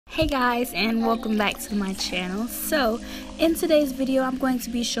Hey guys, and welcome back to my channel. So in today's video I'm going to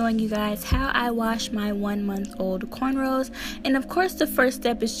be showing you guys how I wash my 1-month-old cornrows, and of course the first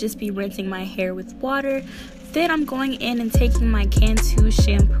step is just be rinsing my hair with water. Then I'm going in and taking my Cantu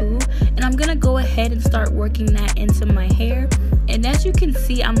shampoo and I'm gonna go ahead and start working that into my hair. And as you can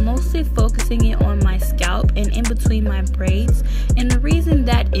see, I'm mostly focusing it on my scalp and in between my braids. And the reason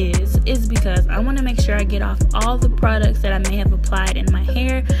that is because I want to make sure I get off all the products that I may have applied in my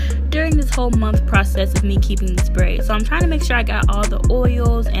hair during this whole month process of me keeping these braids. So I'm trying to make sure I got all the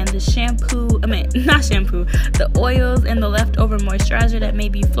oils and the the oils and the leftover moisturizer that may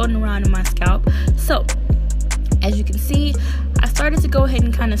be floating around in my scalp. So as you can see, I started to go ahead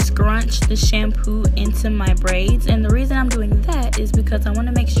and kind of scrunch the shampoo into my braids, and the reason I'm doing that is because I want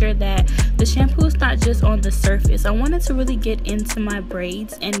to make sure that the shampoo is not just on the surface. I want it to really get into my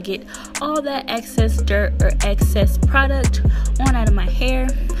braids and get all that excess dirt or excess product on out of my hair.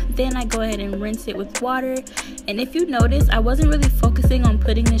 Then I go ahead and rinse it with water, and if you notice, I wasn't really focusing on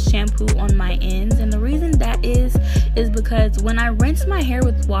putting the shampoo on my ends, and the reason that is because when I rinse my hair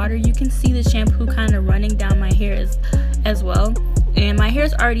with water, you can see the shampoo kind of running down my hair as well. And my hair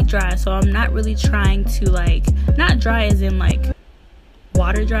is already dry, so I'm not really trying to not dry as in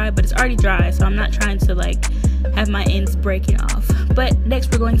water dry, but it's already dry, so I'm not trying to have my ends breaking off. But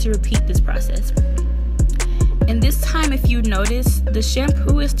next we're going to repeat this process. And this time, if you notice, the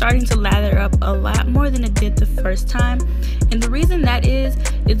shampoo is starting to lather up a lot more than it did the first time. And the reason that is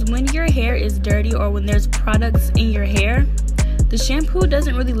when your hair is dirty or when there's products in your hair, the shampoo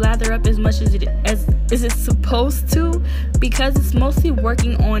doesn't really lather up as much as it's supposed to, because it's mostly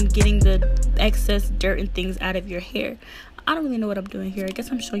working on getting the excess dirt and things out of your hair. I don't really know what I'm doing here. I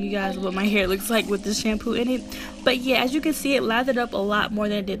guess I'm showing you guys what my hair looks like with the shampoo in it. But yeah, as you can see, it lathered up a lot more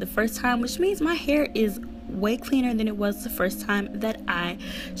than it did the first time, which means my hair is way cleaner than it was the first time that I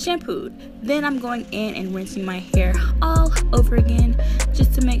shampooed. Then I'm going in and rinsing my hair all over again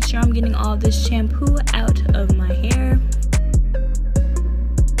just to make sure I'm getting all this shampoo out of my hair.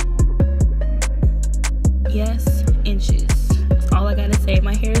 Yes, inches. That's all I gotta say.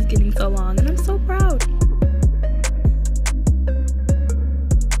 My hair is getting so long and I'm so proud.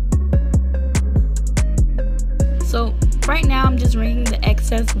 So right now I'm just wringing the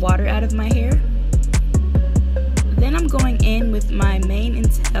excess water out of my hair. Then I'm going in with my Mane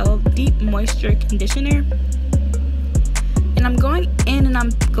and Tail Deep Moisture Conditioner. And I'm going in and I'm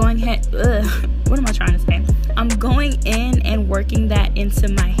going I'm going in and working that into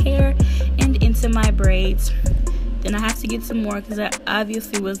my hair and into my braids. Then I have to get some more because that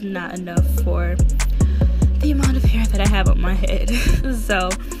obviously was not enough for the amount of hair that I have on my head. So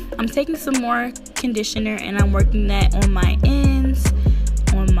I'm taking some more conditioner and I'm working that on my ends,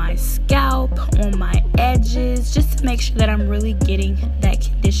 on my scalp, on my edges, just to make sure that I'm really getting that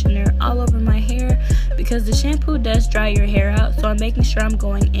conditioner all over my hair, because the shampoo does dry your hair out. So I'm making sure I'm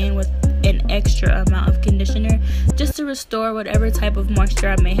going in with an extra amount of conditioner just to restore whatever type of moisture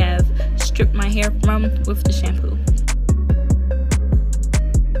I may have stripped my hair from with the shampoo.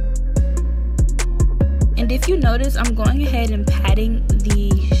 And if you notice, I'm going ahead and patting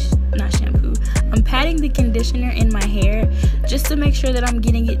I'm patting the conditioner in my hair just to make sure that I'm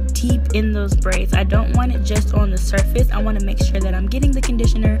getting it deep in those braids. I don't want it just on the surface. I want to make sure that I'm getting the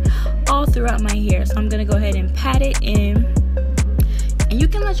conditioner all throughout my hair. So I'm going to go ahead and pat it in. And you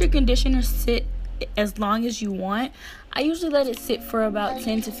can let your conditioner sit as long as you want. I usually let it sit for about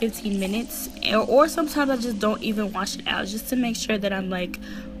 10 to 15 minutes. Or sometimes I just don't even wash it out just to make sure that I'm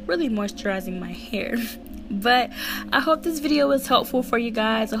really moisturizing my hair. But I hope this video was helpful for you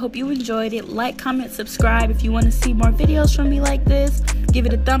guys. I hope you enjoyed it. Like, comment, subscribe if you want to see more videos from me like this. Give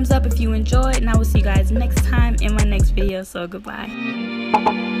it a thumbs up if you enjoyed, and I will see you guys next time in my next video. So goodbye.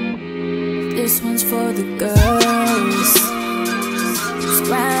 This one's for the girls who's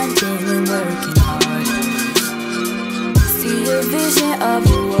grinding and working hard. See a vision of a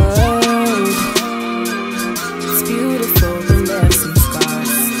world. It's beautiful, but left some scars.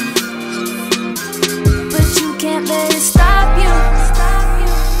 Can't let it stop you.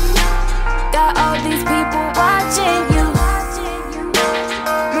 Got all these people